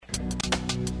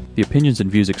The opinions and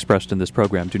views expressed in this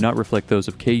program do not reflect those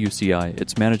of KUCI,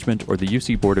 its management, or the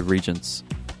UC Board of Regents.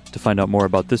 To find out more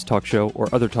about this talk show or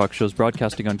other talk shows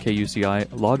broadcasting on KUCI,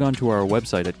 log on to our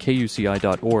website at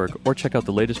kuci.org or check out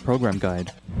the latest program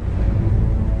guide.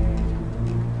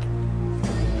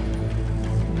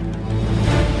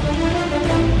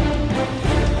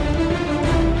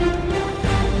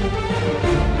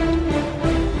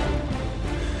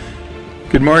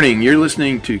 Good morning. You're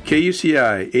listening to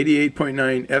KUCI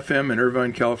 88.9 FM in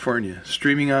Irvine, California,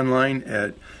 streaming online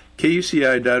at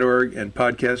kuci.org and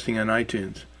podcasting on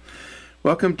iTunes.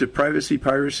 Welcome to Privacy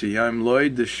Piracy. I'm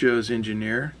Lloyd, the show's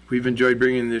engineer. We've enjoyed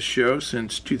bringing this show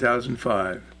since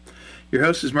 2005. Your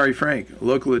host is Mari Frank, a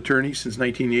local attorney since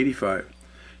 1985.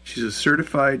 She's a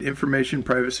certified information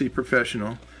privacy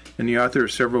professional and the author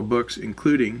of several books,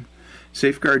 including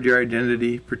Safeguard Your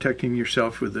Identity, Protecting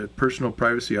Yourself with a Personal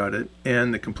Privacy Audit,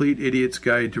 and The Complete Idiot's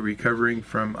Guide to Recovering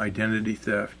from Identity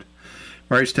Theft.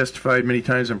 Mari's testified many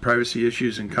times on privacy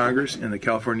issues in Congress and the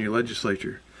California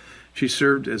legislature. She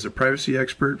served as a privacy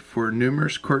expert for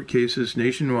numerous court cases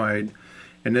nationwide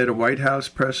and at a White House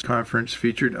press conference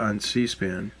featured on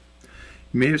C-SPAN.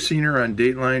 You may have seen her on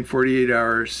Dateline, 48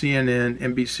 Hours, CNN,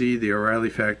 NBC, The O'Reilly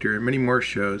Factor, and many more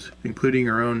shows, including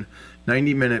her own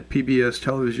 90-minute PBS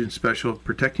television special,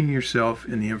 Protecting Yourself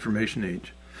in the Information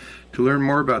Age. To learn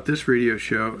more about this radio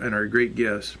show and our great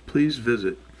guests, please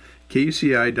visit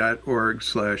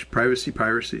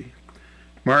kuci.org/privacypiracy.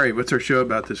 Mari, what's our show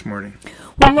about this morning?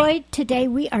 Well, Lloyd, today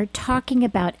we are talking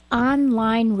about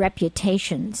online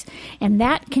reputations, and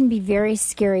that can be very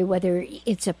scary, whether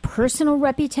it's a personal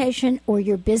reputation or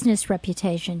your business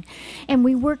reputation. And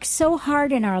we work so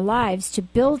hard in our lives to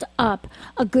build up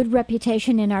a good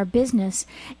reputation in our business,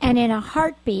 and in a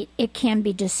heartbeat, it can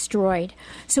be destroyed.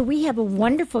 So we have a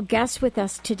wonderful guest with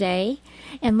us today,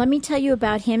 and let me tell you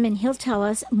about him, and he'll tell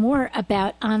us more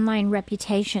about online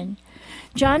reputation.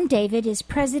 John David is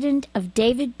president of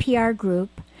David PR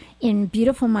Group in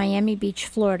beautiful Miami Beach,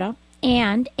 Florida,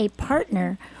 and a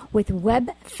partner with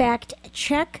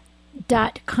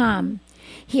WebFactCheck.com.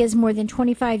 He has more than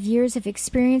 25 years of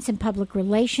experience in public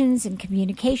relations and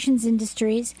communications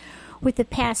industries, with the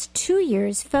past 2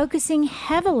 years focusing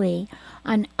heavily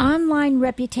on online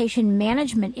reputation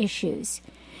management issues.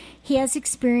 He has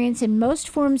experience in most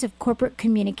forms of corporate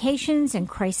communications and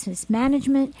crisis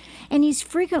management, and he's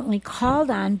frequently called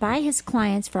on by his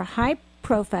clients for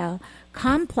high-profile,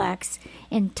 complex,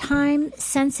 and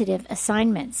time-sensitive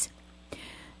assignments.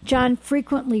 John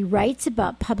frequently writes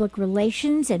about public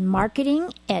relations and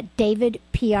marketing at David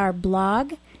PR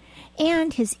Blog,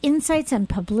 and his insights on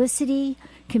publicity,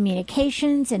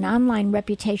 communications, and online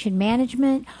reputation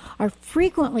management are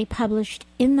frequently published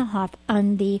in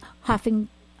on the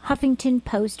Huffington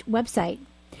Post website.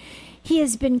 He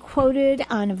has been quoted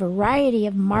on a variety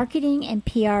of marketing and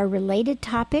PR-related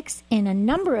topics in a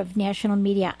number of national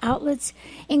media outlets,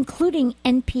 including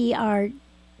NPR.org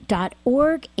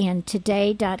and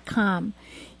Today.com.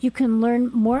 You can learn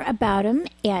more about him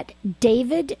at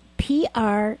davidpr.com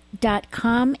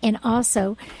and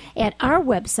also at our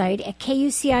website at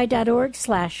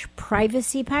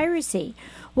kuci.org/privacypiracy.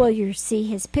 Well, you'll see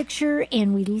his picture,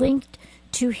 and we linked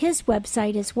to his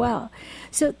website as well.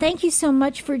 So thank you so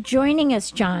much for joining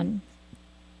us, John.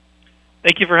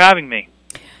 Thank you for having me.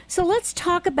 So let's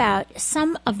talk about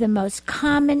some of the most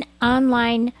common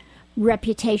online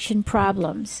reputation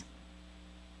problems.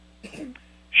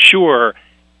 Sure.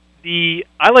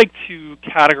 I like to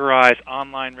categorize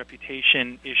online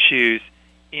reputation issues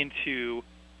into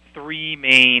three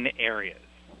main areas.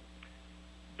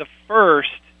 The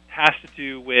first has to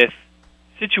do with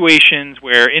situations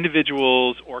where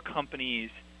individuals or companies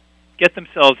get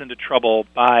themselves into trouble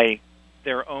by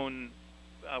their own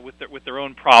with their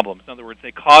own problems. In other words,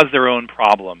 they cause their own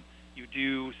problem. You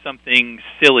do something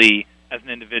silly as an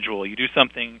individual. You do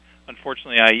something.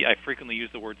 Unfortunately, I frequently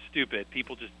use the word stupid.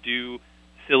 People just do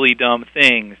silly, dumb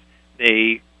things.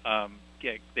 They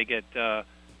get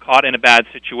caught in a bad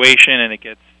situation, and it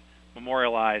gets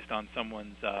memorialized on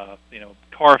someone's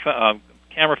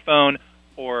camera phone,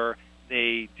 or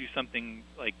they do something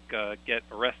like get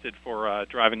arrested for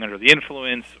driving under the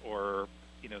influence, or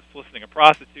soliciting a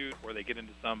prostitute, or they get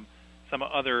into some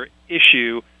other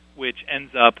issue which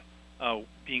ends up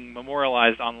being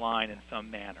memorialized online in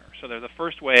some manner. So they're the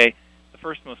first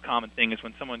most common thing is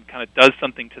when someone kind of does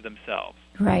something to themselves.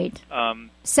 Right.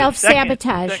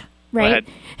 Self-sabotage, right?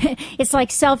 It's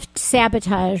like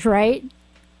self-sabotage, right?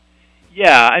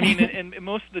 Yeah, I mean, and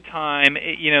most of the time,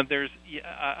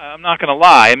 I'm not going to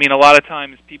lie. I mean, a lot of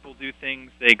times people do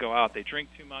things, they go out, they drink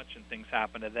too much, and things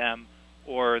happen to them,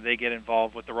 or they get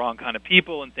involved with the wrong kind of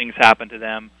people, and things happen to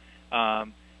them.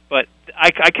 but I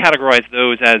categorize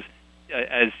those as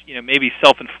maybe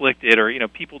self-inflicted, or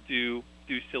people do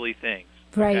silly things,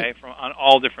 right? Okay, on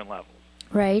all different levels.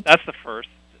 Right. That's the first.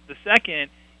 The second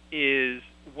is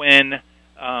when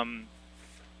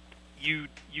you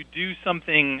do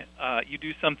something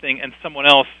and someone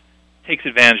else takes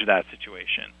advantage of that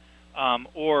situation,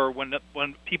 or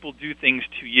when people do things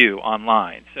to you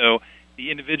online. So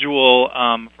the individual,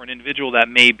 for an individual, that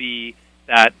may be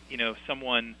that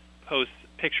someone posts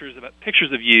pictures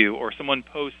of you, or someone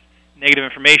posts negative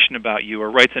information about you, or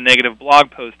writes a negative blog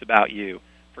post about you.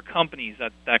 For companies,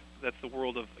 that's the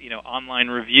world of online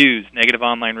reviews, negative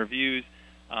online reviews,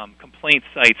 complaint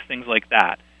sites, things like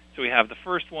that. So we have the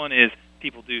first one is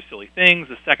people do silly things.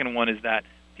 The second one is that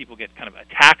people get kind of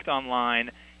attacked online,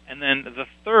 and then the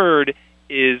third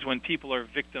is when people are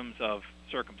victims of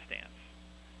circumstance.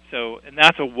 So, and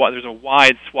there's a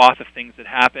wide swath of things that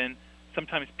happen.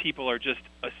 Sometimes people are just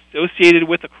associated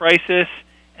with a crisis,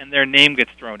 and their name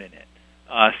gets thrown in it.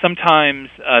 Sometimes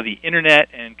the internet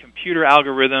and computer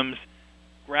algorithms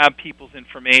grab people's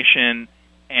information,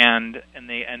 and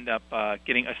they end up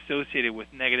getting associated with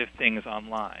negative things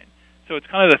online. So it's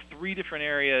kind of the three different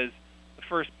areas. The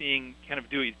first being kind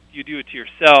of you do it to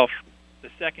yourself. The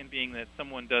second being that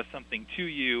someone does something to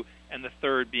you, and the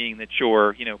third being that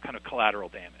you're kind of collateral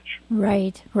damage.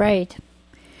 Right, right.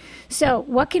 So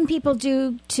what can people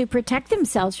do to protect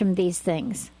themselves from these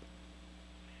things?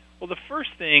 Well, the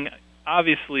first thing,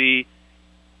 obviously,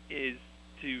 is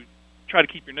to try to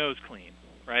keep your nose clean,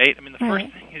 right? I mean, the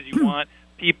first thing is you want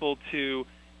people to,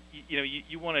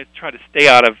 you want to try to stay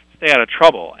out of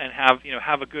trouble and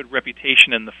have a good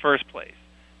reputation in the first place.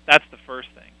 That's the first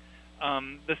thing.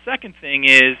 The second thing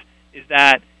is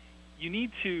that you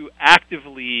need to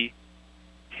actively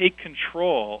take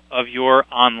control of your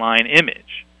online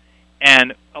image,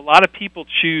 and a lot of people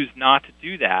choose not to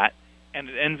do that, and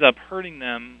it ends up hurting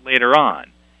them later on.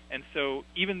 And so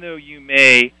even though you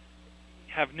may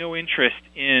have no interest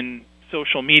in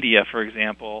social media, for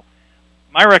example,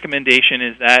 my recommendation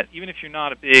is that even if you're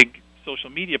not a big social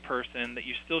media person, that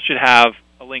you still should have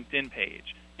a LinkedIn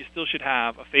page. You still should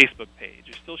have a Facebook page.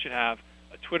 You still should have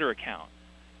a Twitter account.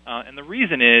 And the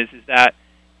reason is that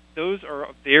those are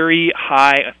very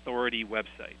high authority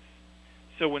websites.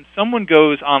 So when someone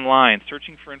goes online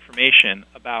searching for information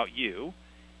about you,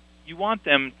 you want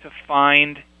them to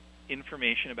find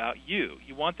information about you.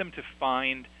 You want them to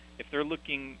find, if they're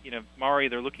looking, Mari,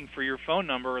 they're looking for your phone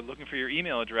number or looking for your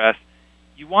email address,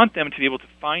 you want them to be able to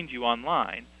find you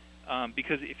online,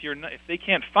 because if they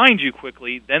can't find you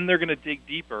quickly, then they're going to dig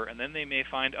deeper, and then they may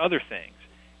find other things.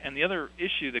 And the other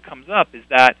issue that comes up is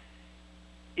that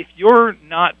if you're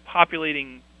not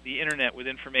populating the internet with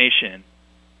information,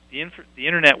 the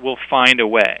internet will find a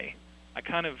way. I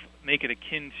kind of make it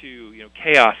akin to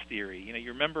chaos theory.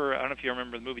 You remember, I don't know if you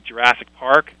remember the movie Jurassic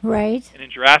Park. Right. And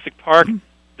in Jurassic Park,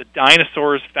 the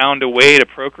dinosaurs found a way to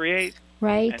procreate.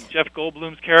 Right. And Jeff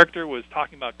Goldblum's character was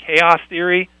talking about chaos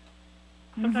theory.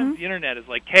 Sometimes the internet is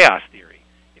like chaos theory.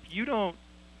 If you don't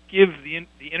give the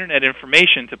internet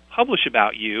information to publish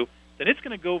about you, then it's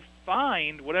going to go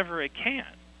find whatever it can.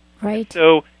 Right. And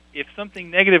so if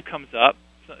something negative comes up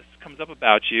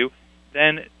about you,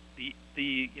 then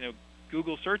the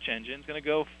Google search engine is going to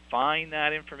go find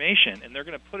that information, and they're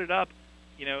going to put it up.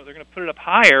 They're going to put it up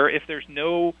higher if there's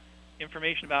no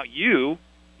information about you,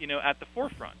 at the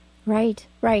forefront. Right,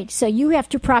 right. So you have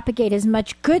to propagate as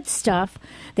much good stuff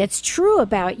that's true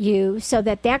about you so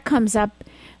that comes up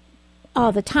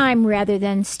all the time, rather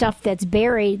than stuff that's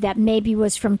buried that maybe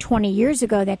was from 20 years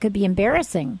ago that could be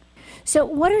embarrassing. So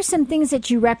what are some things that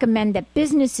you recommend that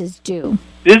businesses do?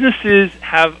 Businesses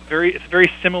have it's a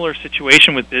very similar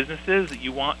situation with businesses.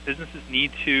 Businesses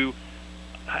need to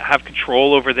have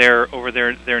control over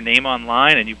their name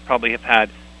online, and you probably have had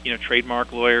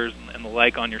trademark lawyers and the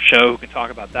like on your show who can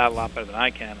talk about that a lot better than I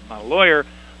can. I'm not a lawyer,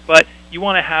 but you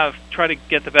want to try to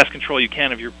get the best control you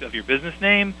can of your business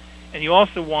name, and you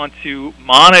also want to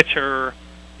monitor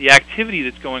the activity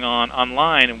that's going on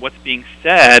online and what's being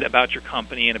said about your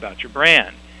company and about your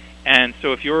brand. And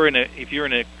so if you're in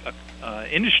a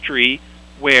industry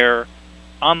where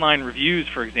online reviews,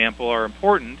 for example, are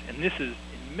important, and this is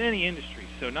in many industries,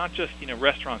 so not just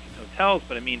restaurants and hotels,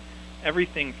 but I mean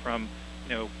everything from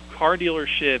car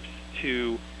dealerships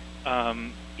to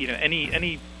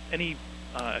any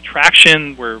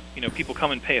attraction where people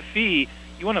come and pay a fee.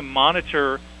 You want to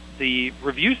monitor the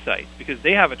review sites because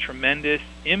they have a tremendous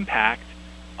impact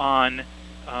on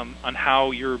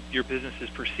how your business is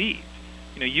perceived.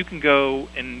 You can go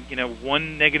and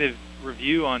one negative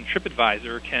review on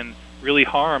TripAdvisor can really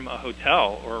harm a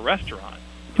hotel or a restaurant.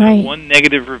 Right. One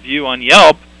negative review on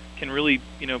Yelp can really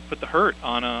put the hurt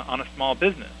on a small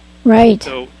business. Right.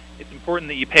 So it's important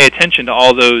that you pay attention to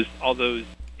all those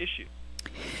issues.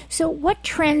 So what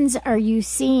trends are you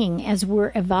seeing as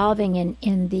we're evolving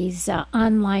in these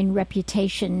online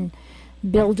reputation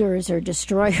builders or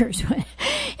destroyers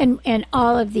and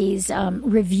all of these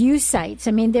review sites?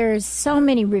 I mean, there's so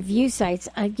many review sites.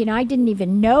 I didn't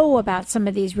even know about some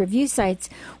of these review sites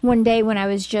one day when I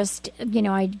was just, I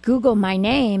Googled my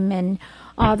name, and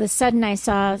all of a sudden I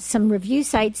saw some review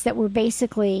sites that were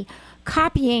basically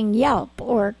copying Yelp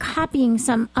or copying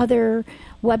some other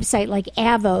website like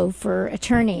Avvo for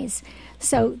attorneys.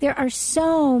 So there are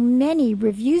so many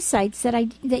review sites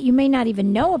that you may not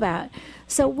even know about.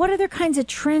 So what other kinds of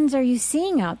trends are you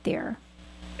seeing out there?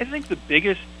 I think the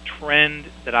biggest trend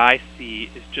that I see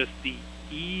is just the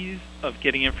ease of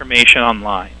getting information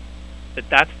online.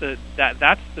 That's the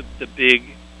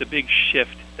big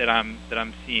shift that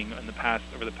I'm seeing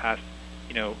over the past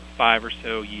 5 or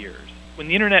so years. When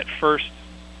the internet first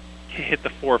hit the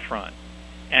forefront,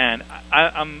 and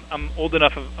I'm an old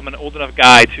enough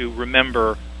guy to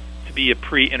remember to be a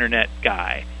pre-internet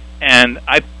guy, and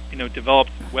I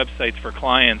developed websites for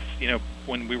clients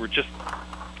when we were just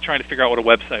trying to figure out what a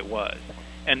website was,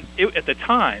 and at the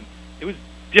time it was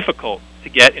difficult to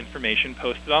get information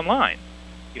posted online.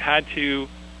 You had to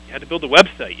build a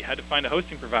website, you had to find a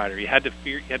hosting provider, you had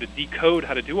to decode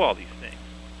how to do all these things.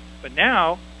 But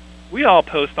now we all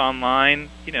post online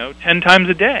 10 times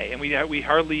a day, and we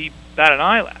hardly bat an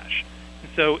eyelash.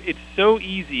 And so it's so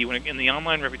easy in the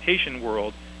online reputation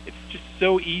world. It's just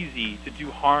so easy to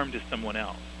do harm to someone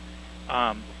else.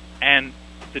 And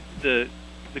the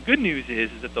good news is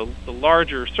that the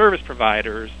larger service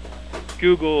providers,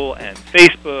 Google and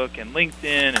Facebook and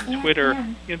LinkedIn and Twitter,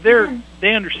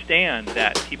 they understand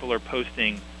that people are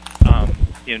posting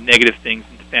negative things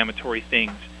and defamatory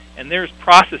things, and there's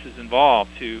processes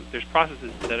involved. There's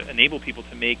processes that enable people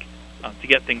to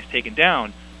get things taken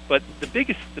down. But the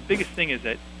biggest thing is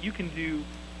that you can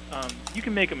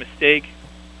make a mistake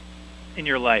in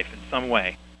your life in some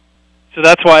way. So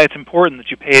that's why it's important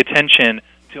that you pay attention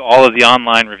to all of the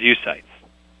online review sites.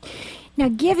 Now,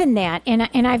 given that,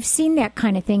 and I've seen that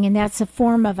kind of thing, and that's a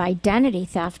form of identity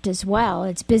theft as well.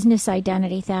 It's business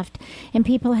identity theft, and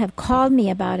people have called me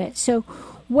about it. So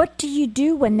what do you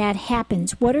do when that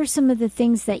happens? What are some of the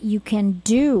things that you can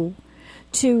do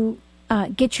to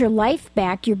get your life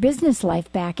back, your business life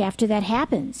back after that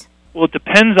happens? Well, it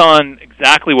depends on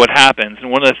exactly what happens. And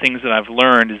one of the things that I've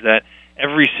learned is that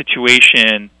every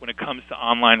situation, when it comes to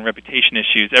online reputation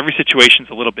issues, every situation is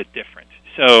a little bit different.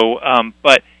 So,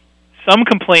 but some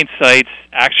complaint sites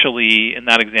actually, in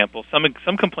that example,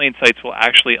 some complaint sites will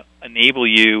actually enable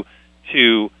you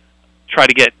to try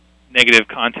to get negative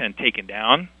content taken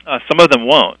down. Some of them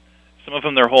won't. Some of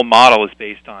them, their whole model is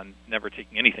based on never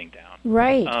taking anything down.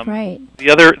 Right, right. The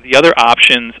other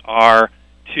options are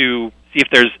to see if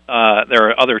there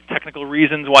are other technical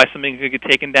reasons why something could get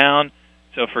taken down.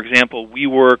 So, for example,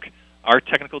 our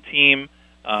technical team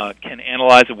can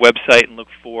analyze a website and look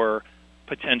for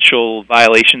potential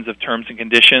violations of terms and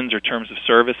conditions or terms of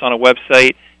service on a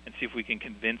website, and see if we can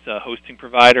convince a hosting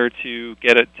provider to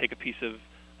take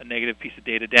a negative piece of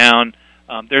data down.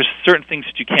 There's certain things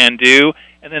that you can do,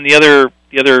 and then the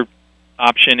other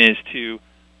option is to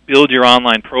build your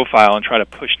online profile and try to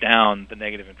push down the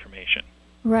negative information.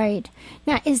 Right.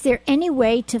 Now, is there any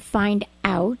way to find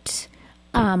out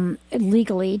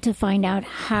legally to find out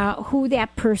who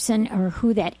that person or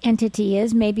who that entity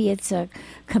is? Maybe it's a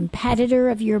competitor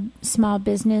of your small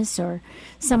business or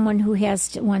someone who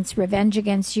wants revenge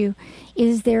against you.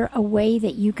 Is there a way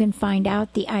that you can find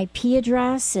out the IP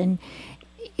address, and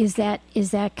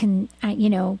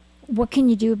what can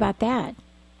you do about that?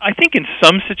 I think in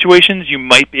some situations you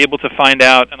might be able to find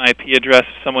out an IP address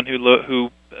of someone who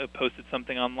posted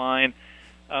something online,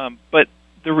 but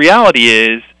the reality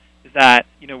is that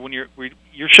when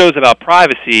your show's about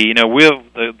privacy, we have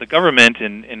the government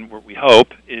and what we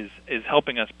hope is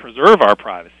helping us preserve our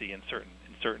privacy in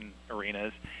certain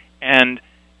arenas, and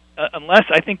unless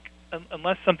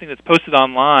something that's posted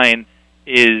online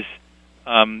is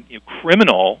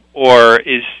criminal or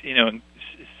is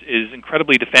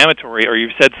incredibly defamatory, or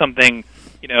you've said something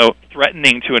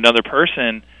threatening to another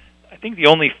person, I think the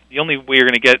only way you're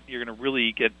going to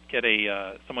really get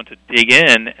someone to dig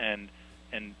in and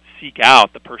seek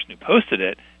out the person who posted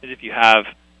it is if you have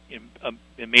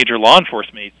a major law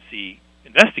enforcement agency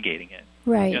investigating it.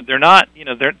 Right. They're not. The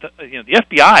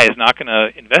FBI is not going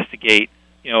to investigate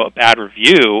a bad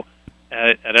review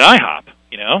at an IHOP.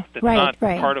 That's not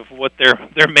part of what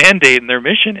their mandate and their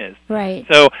mission is. Right.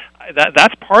 So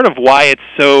that's part of why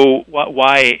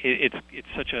it's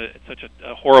such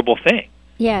a horrible thing.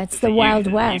 Yeah, it's the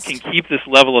Wild West. You can keep this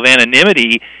level of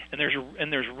anonymity, and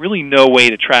there's really no way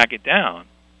to track it down.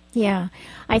 Yeah.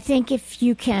 I think if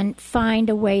you can find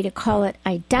a way to call it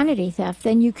identity theft,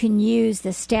 then you can use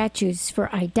the statutes for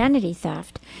identity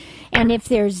theft. And if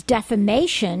there's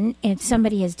defamation and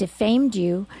somebody has defamed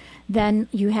you, then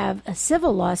you have a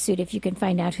civil lawsuit if you can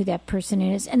find out who that person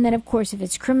is. And then, of course, if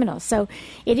it's criminal. So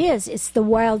it's the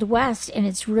Wild West, and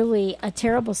it's really a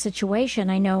terrible situation.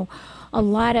 I know a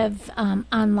lot of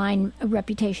online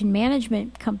reputation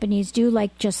management companies do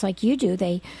just like you do.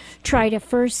 They try to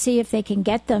first see if they can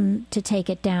get them to take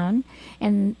it down,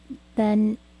 and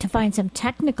then to find some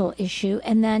technical issue,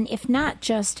 and then if not,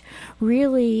 just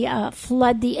really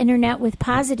flood the internet with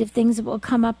positive things that will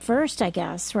come up first, I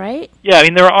guess, right? Yeah, I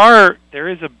mean there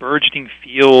is a burgeoning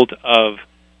field of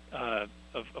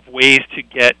ways to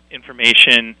get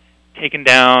information taken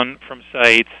down from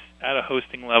sites at a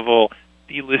hosting level,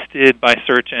 delisted by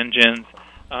search engines,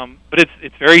 but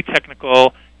it's very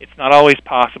technical. It's not always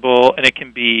possible, and it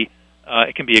can be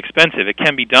expensive. It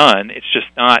can be done. It's just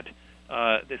not.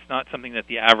 It's not something that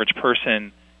the average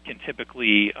person can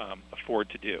typically afford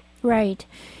to do. Right.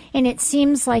 And it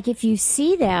seems like if you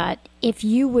see that, if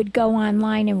you would go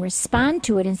online and respond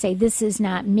to it and say, this is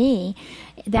not me,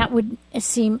 that would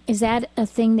seem, is that a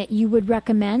thing that you would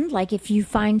recommend? Like if you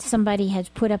find somebody has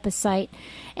put up a site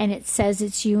and it says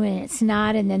it's you and it's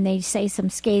not, and then they say some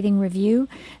scathing review,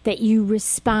 that you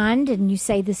respond and you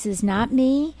say, this is not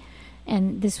me,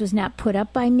 and this was not put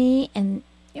up by me, and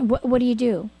what do you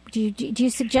do? Do you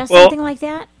suggest something like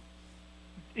that?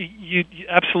 You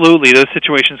absolutely. Those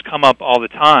situations come up all the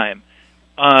time.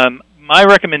 My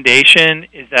recommendation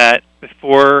is that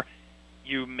before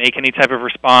you make any type of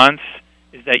response,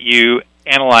 is that you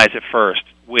analyze it first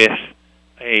with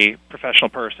a professional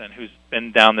person who's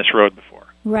been down this road before.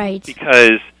 Right.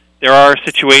 Because there are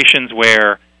situations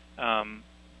where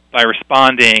by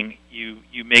responding,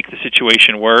 you make the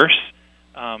situation worse,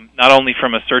 not only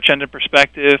from a search engine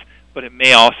perspective, but it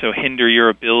may also hinder your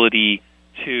ability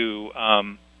to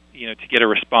to get a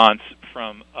response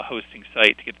from a hosting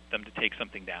site to get them to take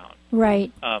something down.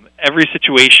 Right. Every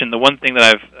situation, the one thing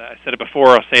that I said it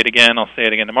before, I'll say it again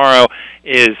tomorrow,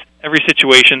 is every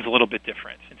situation's a little bit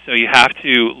different. And so you have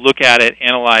to look at it,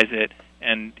 analyze it,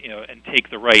 and take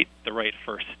the right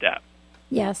first step.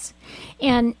 Yes.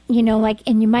 And,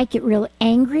 and you might get real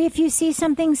angry if you see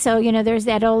something. So, there's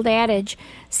that old adage,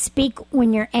 speak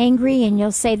when you're angry and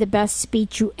you'll say the best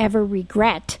speech you ever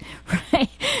regret, right?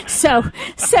 So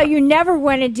you never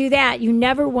want to do that. You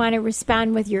never want to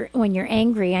respond when you're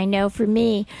angry. I know for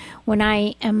me, when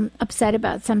I am upset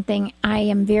about something, I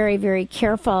am very, very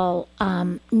careful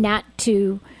not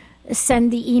to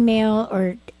send the email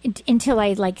or until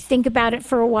I think about it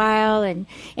for a while and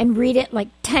read it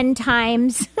 10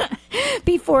 times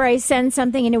before I send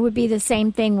something. And it would be the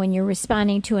same thing when you're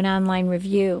responding to an online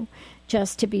review,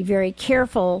 just to be very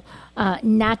careful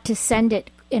not to send it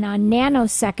in a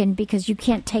nanosecond, because you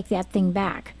can't take that thing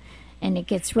back and it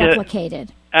gets replicated.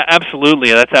 Yeah,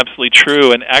 absolutely. That's absolutely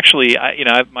true. And actually, I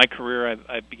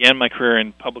began my career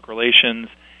in public relations,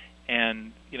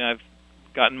 and I've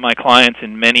gotten my clients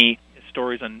in many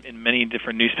stories in many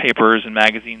different newspapers and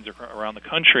magazines around the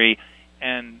country,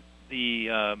 and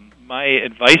my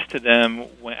advice to them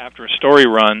after a story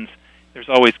runs, there's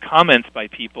always comments by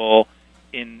people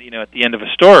at the end of a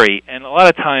story, and a lot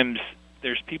of times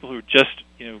there's people who just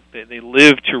they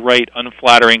live to write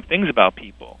unflattering things about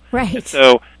people. Right. And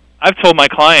so I've told my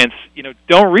clients,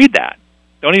 don't read that,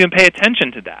 don't even pay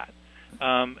attention to that.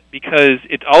 Because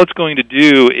all it's going to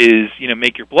do is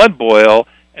make your blood boil,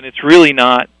 and it's really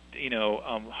not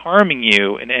harming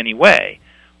you in any way.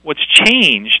 What's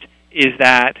changed is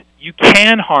that you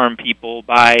can harm people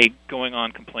by going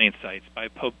on complaint sites, by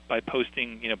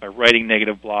posting, by writing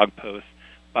negative blog posts,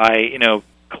 by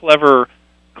clever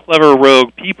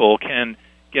rogue people can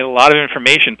get a lot of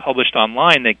information published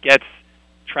online that gets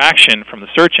traction from the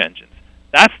search engines.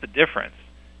 That's the difference.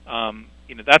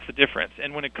 That's the difference.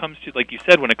 And when it comes to, like you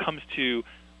said, when it comes to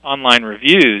online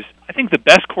reviews, I think the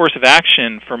best course of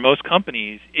action for most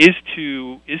companies is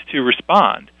to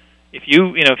respond. If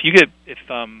you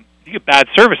get bad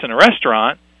service in a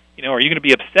restaurant, are you going to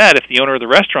be upset if the owner of the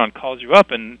restaurant calls you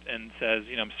up and says,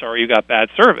 I'm sorry you got bad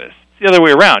service? It's the other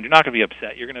way around. You're not going to be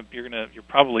upset. You're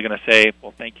probably going to say,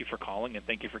 well, thank you for calling and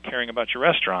thank you for caring about your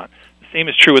restaurant. The same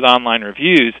is true with online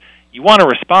reviews. You want to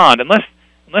respond unless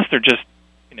they're just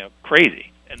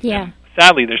crazy. And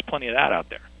sadly, there's plenty of that out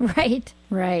there. Right.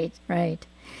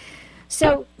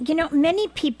 So, many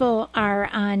people are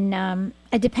on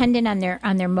dependent on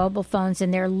their mobile phones,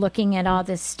 and they're looking at all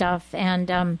this stuff.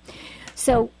 And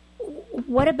so,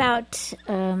 what about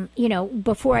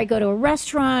before I go to a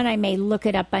restaurant, I may look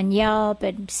it up on Yelp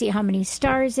and see how many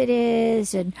stars it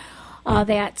is and all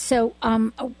that. So,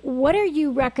 what are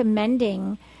you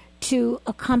recommending to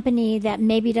a company that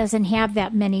maybe doesn't have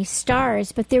that many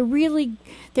stars, but they're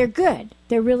good.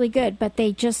 They're really good, but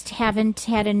they just haven't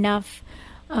had enough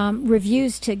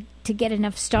reviews to get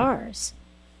enough stars?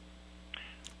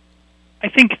 I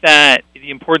think that the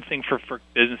important thing for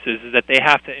businesses is that they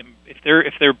have to, if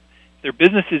their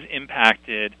business is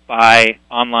impacted by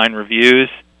online reviews,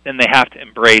 then they have to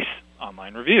embrace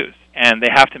online reviews, and they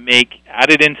have to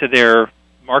add it into their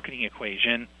marketing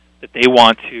equation that they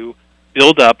want to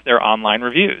build up their online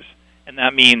reviews. And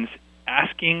that means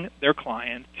asking their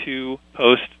client to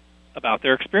post about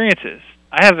their experiences.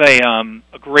 I have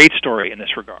a great story in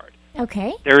this regard.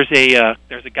 Okay. There's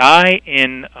a guy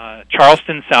in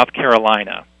Charleston, South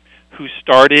Carolina, who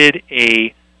started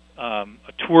a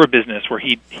tour business where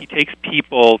he takes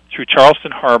people through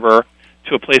Charleston Harbor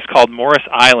to a place called Morris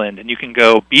Island, and you can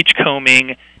go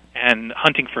beachcombing and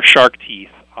hunting for shark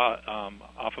teeth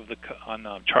off of on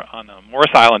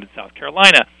Morris Island in South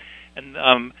Carolina.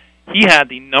 And he had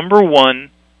the number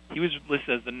one. He was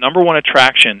listed as the number one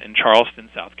attraction in Charleston,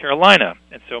 South Carolina.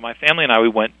 And so my family and I, we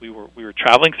were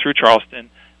traveling through Charleston.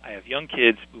 I have young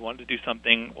kids. We wanted to do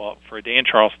something for a day in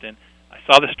Charleston. I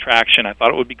saw this attraction. I thought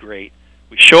it would be great.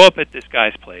 We show up at this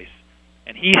guy's place,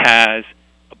 and he has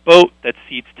a boat that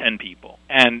seats 10 people.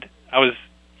 And I was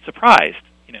surprised.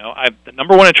 The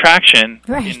number one attraction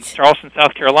in Charleston,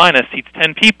 South Carolina seats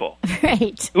 10 people.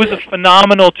 Right. It was a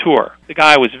phenomenal tour. The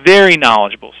guy was very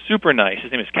knowledgeable, super nice.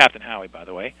 His name is Captain Howie, by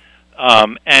the way.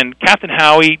 And Captain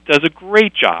Howie does a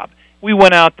great job. We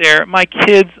went out there. My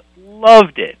kids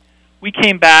loved it. We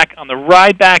came back on the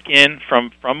ride back in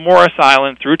from Morris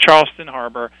Island through Charleston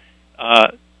Harbor.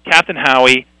 Captain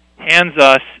Howie hands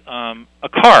us a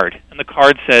card, and the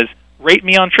card says, "Rate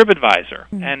me on TripAdvisor."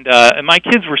 And my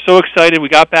kids were so excited. We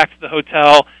got back to the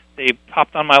hotel. They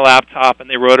popped on my laptop and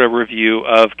they wrote a review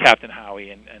of Captain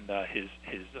Howie and his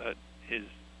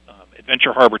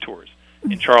Adventure Harbor tours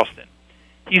in Charleston.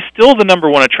 He's still the number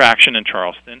one attraction in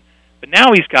Charleston, but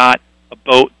now he's got a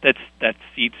boat that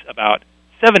seats about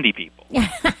 70 people.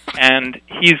 And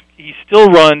he still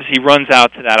runs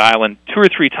out to that island 2 or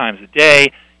 3 times a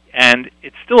day, and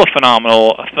it's still a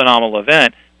phenomenal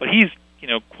event, but he's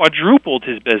quadrupled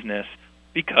his business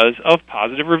because of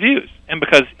positive reviews and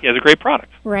because he has a great product.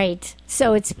 Right.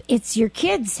 So it's your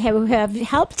kids who have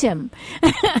helped him.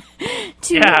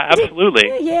 Yeah, absolutely.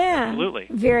 Yeah. Absolutely.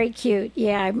 Very cute.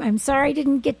 Yeah, I'm sorry I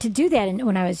didn't get to do that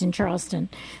when I was in Charleston.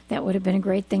 That would have been a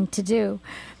great thing to do.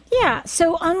 Yeah,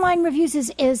 so online reviews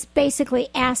is basically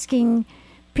asking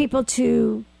people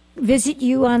to visit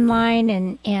you online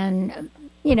and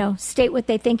state what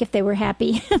they think if they were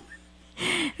happy.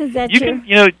 Is that true?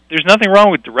 There's nothing wrong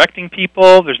with directing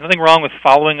people. There's nothing wrong with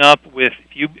following up with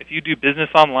if you do business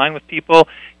online with people.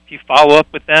 If you follow up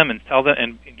with them and tell them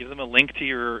and give them a link to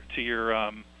your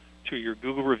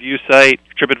Google review site,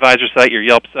 your TripAdvisor site, your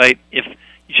Yelp site, if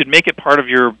you should make it part of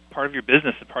your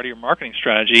business and part of your marketing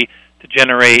strategy to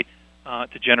generate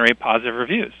positive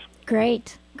reviews.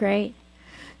 Great.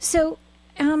 So,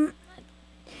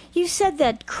 you said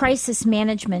that crisis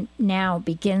management now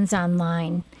begins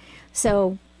online.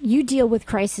 So you deal with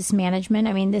crisis management.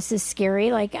 I mean, this is scary.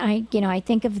 Like I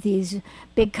think of these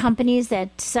big companies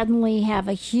that suddenly have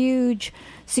a huge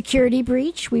security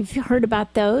breach. We've heard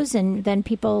about those, and then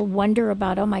people wonder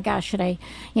about, oh my gosh, should I,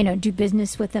 do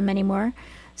business with them anymore?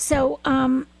 So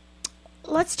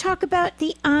let's talk about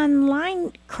the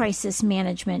online crisis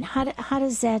management. How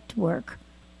does that work?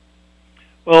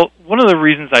 Well, one of the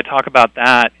reasons I talk about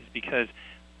that is because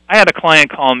I had a client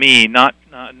call me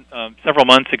several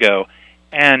months ago,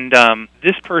 and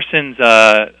this person's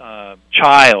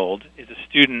child is a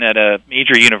student at a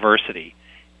major university,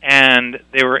 and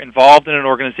they were involved in an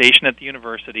organization at the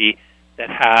university that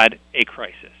had a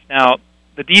crisis. Now,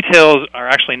 the details are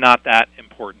actually not that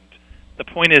important. The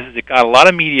point is it got a lot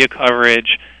of media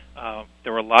coverage.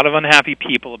 There were a lot of unhappy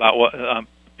people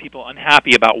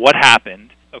unhappy about what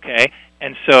happened. Okay,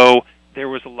 and so there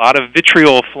was a lot of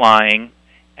vitriol flying.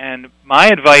 And my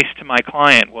advice to my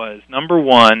client was, number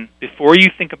one, before you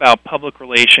think about public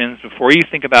relations, before you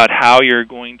think about how you're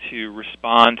going to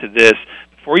respond to this,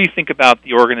 before you think about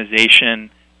the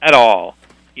organization at all,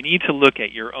 you need to look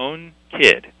at your own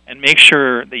kid and make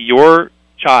sure that your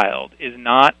child is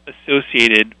not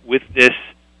associated with this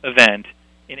event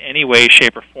in any way,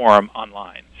 shape, or form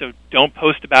online. So don't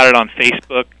post about it on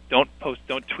Facebook,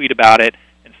 don't tweet about it,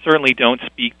 and certainly don't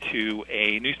speak to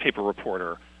a newspaper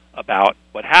reporter about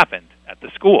what happened at the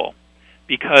school,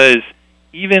 because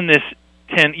even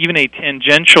a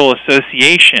tangential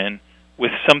association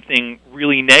with something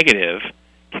really negative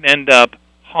can end up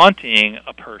haunting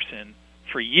a person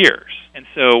for years. And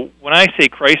so when I say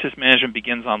crisis management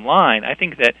begins online, I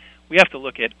think that we have to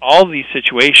look at all these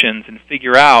situations and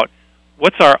figure out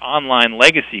what's our online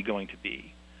legacy going to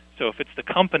be. So if it's the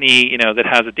company, that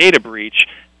has a data breach,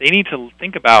 they need to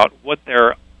think about what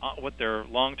their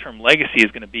long-term legacy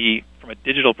is going to be from a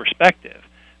digital perspective.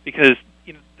 Because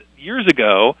years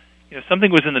ago,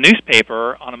 something was in the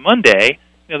newspaper on a Monday,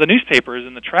 the newspaper is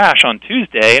in the trash on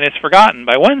Tuesday, and it's forgotten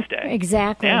by Wednesday.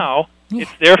 Exactly. Now,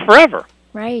 it's there forever.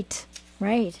 Right.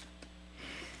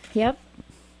 Yep.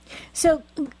 So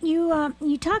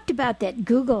you talked about that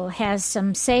Google has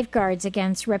some safeguards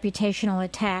against reputational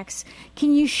attacks.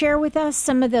 Can you share with us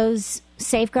some of those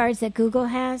safeguards that Google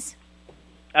has?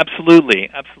 Absolutely.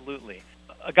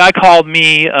 A guy called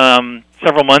me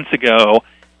several months ago,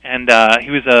 and he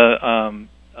was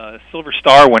a Silver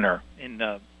Star winner in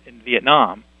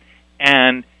Vietnam,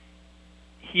 and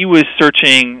he was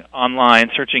searching online,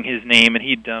 searching his name, and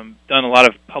he'd done a lot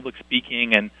of public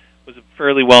speaking and was a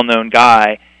fairly well-known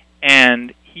guy.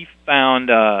 And he found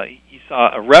he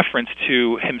saw a reference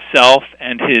to himself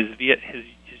and his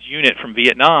unit from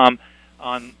Vietnam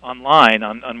online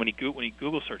when he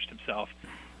Google searched himself,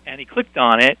 and he clicked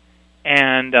on it,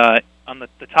 and on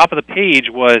the top of the page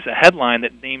was a headline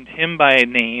that named him by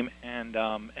name and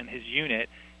his unit,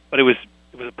 but it was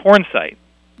a porn site.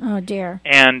 Oh dear!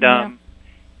 And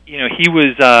he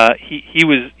was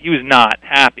not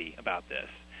happy about this,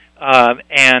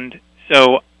 and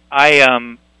so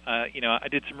I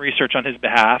did some research on his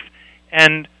behalf,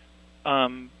 and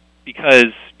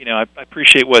because I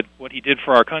appreciate what he did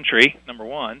for our country. Number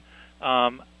one,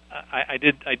 I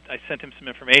sent him some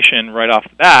information right off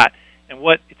the bat, and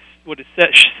what it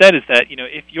said is that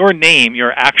if your name,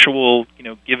 your actual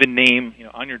given name,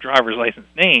 on your driver's license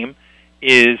name,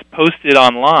 is posted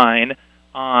online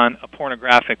on a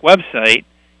pornographic website,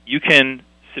 you can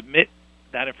submit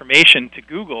that information to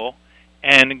Google,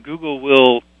 and Google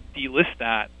will delist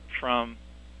that from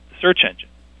the search engine.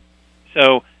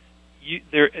 So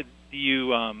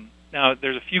now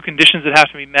there's a few conditions that have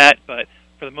to be met, but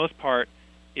for the most part,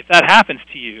 if that happens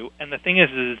to you, and the thing is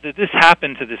that this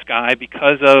happened to this guy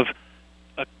because of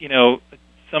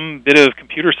some bit of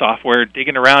computer software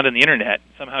digging around in the internet,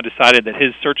 somehow decided that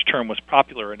his search term was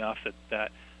popular enough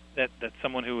that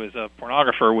someone who is a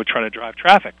pornographer would try to drive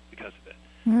traffic because of it.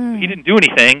 He didn't do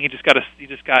anything. He just got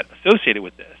associated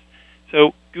with this.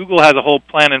 So Google has a whole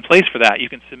plan in place for that. You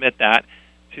can submit that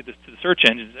to the search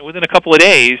engines, and within a couple of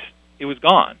days, it was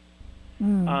gone.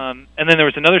 And then there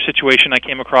was another situation I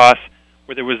came across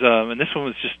where there was and this one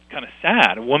was just kind of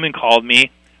sad. A woman called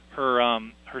me. Her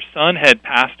son had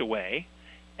passed away,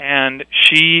 and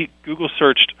she Google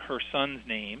searched her son's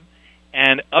name,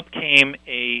 and up came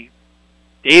a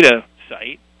data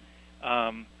site.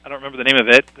 I don't remember the name of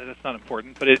it. That's not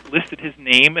important. But it listed his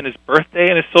name and his birthday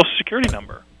and his Social Security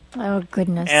number. Oh,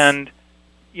 goodness. And,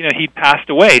 he passed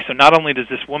away. So not only does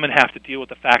this woman have to deal with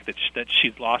the fact that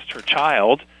she's lost her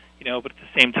child, but at the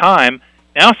same time,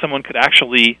 now someone could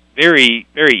actually very,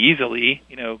 very easily,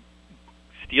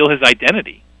 steal his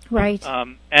identity. Right.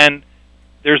 And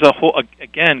there's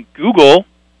again, Google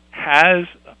has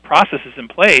processes in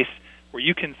place where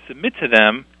you can submit to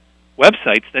them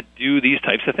websites that do these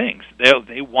types of things.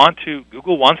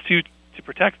 Google wants to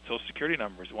protect Social Security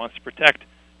numbers, wants to protect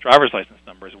driver's license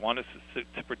numbers, wants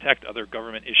to protect other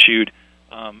government-issued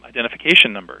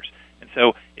identification numbers. And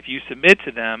so if you submit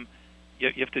to them,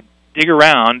 you have to dig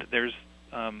around.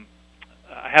 I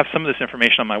have some of this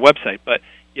information on my website, but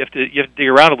you have to dig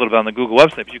around a little bit on the Google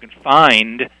website, but you can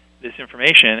find this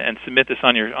information and submit this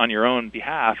on your own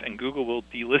behalf, and Google will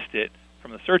delist it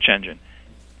from the search engine.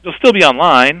 It'll still be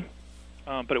online,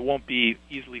 but it won't be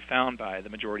easily found by the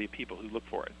majority of people who look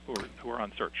for it, who are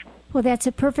on search. Well, that's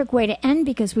a perfect way to end,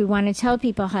 because we want to tell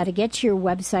people how to get to your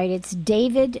website. It's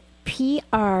davidpr.com,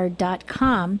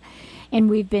 and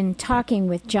we've been talking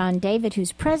with John David,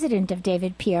 who's president of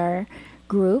David PR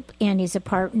Group, and he's a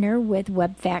partner with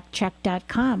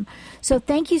webfactcheck.com. So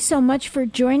thank you so much for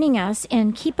joining us,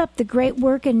 and keep up the great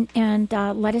work, and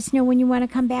let us know when you want to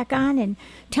come back on and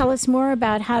tell us more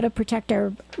about how to protect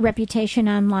our reputation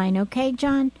online. Okay,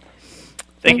 John?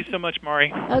 Thank you so much,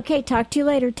 Maury. Okay, talk to you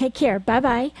later. Take care.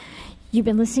 Bye-bye. You've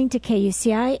been listening to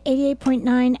KUCI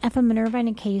 88.9 FM in Irvine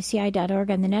and KUCI.org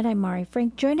on the net. I'm Mari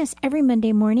Frank. Join us every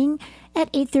Monday morning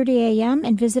at 8:30 a.m.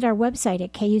 and visit our website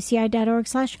at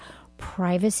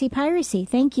KUCI.org/privacypiracy.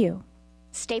 Thank you.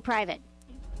 Stay private.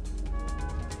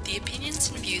 The opinions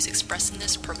and views expressed in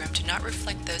this program do not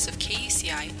reflect those of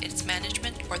KUCI, its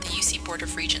management, or the UC Board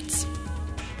of Regents.